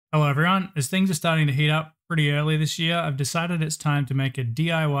Hello everyone, as things are starting to heat up pretty early this year, I've decided it's time to make a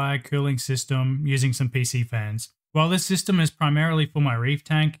DIY cooling system using some PC fans. While this system is primarily for my reef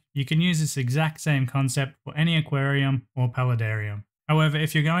tank, you can use this exact same concept for any aquarium or paludarium. However,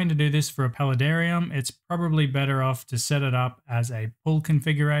 if you're going to do this for a paludarium, it's probably better off to set it up as a pull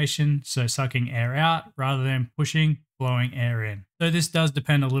configuration, so sucking air out rather than blowing air in. Though this does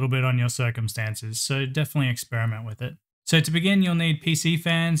depend a little bit on your circumstances, so definitely experiment with it. So to begin, you'll need PC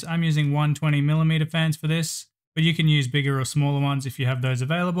fans. I'm using 120mm fans for this, but you can use bigger or smaller ones if you have those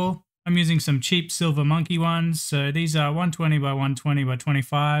available. I'm using some cheap Silver Monkey ones. So these are 120 by 120 by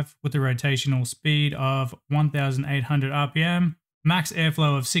 25 with a rotational speed of 1800 RPM, max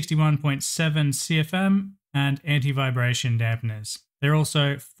airflow of 61.7 CFM, and anti-vibration dampeners. They're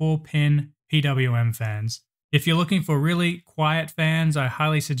also 4-pin PWM fans. If you're looking for really quiet fans, I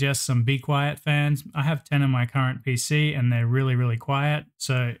highly suggest some Be Quiet fans. I have 10 on my current PC and they're really quiet.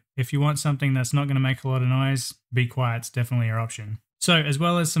 So if you want something that's not going to make a lot of noise, Be Quiet's definitely your option. So as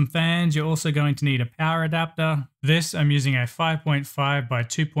well as some fans, you're also going to need a power adapter. For this, I'm using a 5.5 by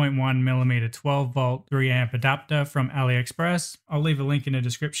 2.1mm 12 volt 3 amp adapter from AliExpress. I'll leave a link in the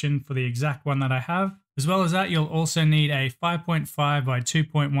description for the exact one that I have. As well as that, you'll also need a 5.5 by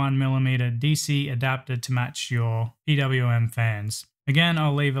 2.1mm DC adapter to match your PWM fans. Again,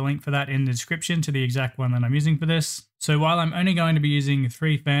 I'll leave a link for that in the description to the exact one that I'm using for this. So while I'm only going to be using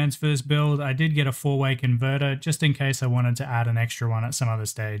 3 fans for this build, I did get a 4-way converter just in case I wanted to add an extra one at some other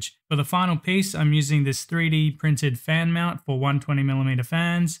stage. For the final piece, I'm using this 3D printed fan mount for 120mm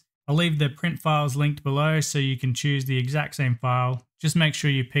fans. I'll leave the print files linked below so you can choose the exact same file. Just make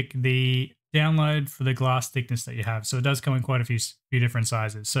sure you pick the download for the glass thickness that you have. So it does come in quite a few different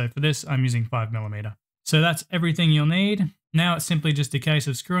sizes. So for this, I'm using 5mm. So that's everything you'll need. Now it's simply just a case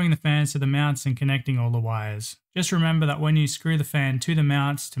of screwing the fans to the mounts and connecting all the wires. Just remember that when you screw the fan to the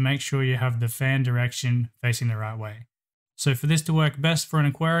mounts, to make sure you have the fan direction facing the right way. So for this to work best for an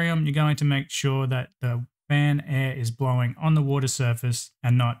aquarium, you're going to make sure that the fan air is blowing on the water surface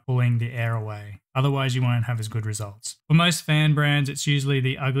and not pulling the air away. Otherwise, you won't have as good results. For most fan brands, it's usually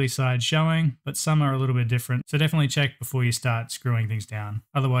the ugly side showing, but some are a little bit different. So definitely check before you start screwing things down.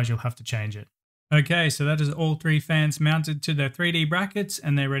 Otherwise, you'll have to change it. Okay, so that is all 3 fans mounted to their 3D brackets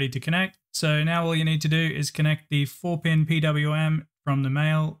and they're ready to connect. So now all you need to do is connect the 4-pin PWM from the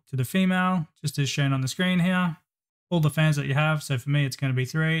male to the female, just as shown on the screen here. All the fans that you have, so for me it's going to be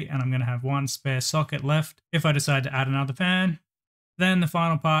 3 and I'm going to have 1 spare socket left if I decide to add another fan. Then the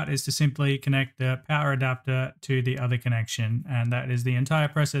final part is to simply connect the power adapter to the other connection, and that is the entire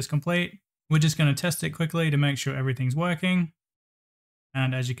process complete. We're just going to test it quickly to make sure everything's working.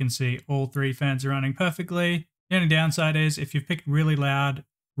 And as you can see, all 3 fans are running perfectly. The only downside is if you've picked really loud,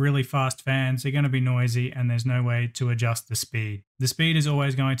 really fast fans, they're going to be noisy and there's no way to adjust the speed. The speed is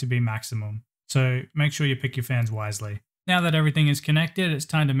always going to be maximum. So make sure you pick your fans wisely. Now that everything is connected, it's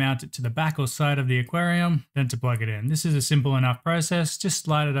time to mount it to the back or side of the aquarium, then to plug it in. This is a simple enough process. Just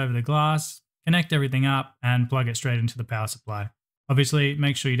slide it over the glass, connect everything up and plug it straight into the power supply. Obviously,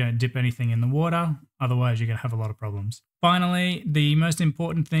 make sure you don't dip anything in the water, otherwise you're going to have a lot of problems. Finally, the most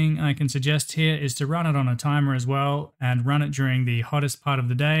important thing I can suggest here is to run it on a timer as well and run it during the hottest part of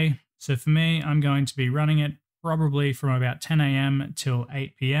the day. So for me, I'm going to be running it probably from about 10 AM till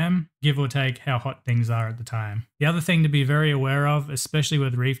 8 PM, give or take how hot things are at the time. The other thing to be very aware of, especially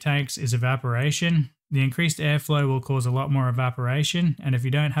with reef tanks, is evaporation. The increased airflow will cause a lot more evaporation, and if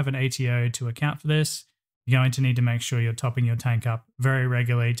you don't have an ATO to account for this, you're going to need to make sure you're topping your tank up very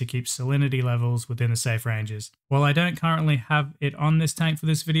regularly to keep salinity levels within the safe ranges. While I don't currently have it on this tank for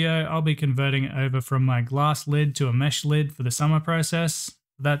this video, I'll be converting it over from my glass lid to a mesh lid for the summer process.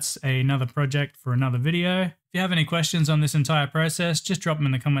 That's another project for another video. If you have any questions on this entire process, just drop them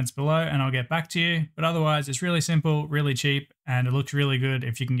in the comments below and I'll get back to you. But otherwise, it's really simple, really cheap, and it looks really good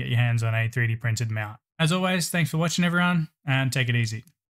if you can get your hands on a 3D printed mount. As always, thanks for watching everyone, and take it easy.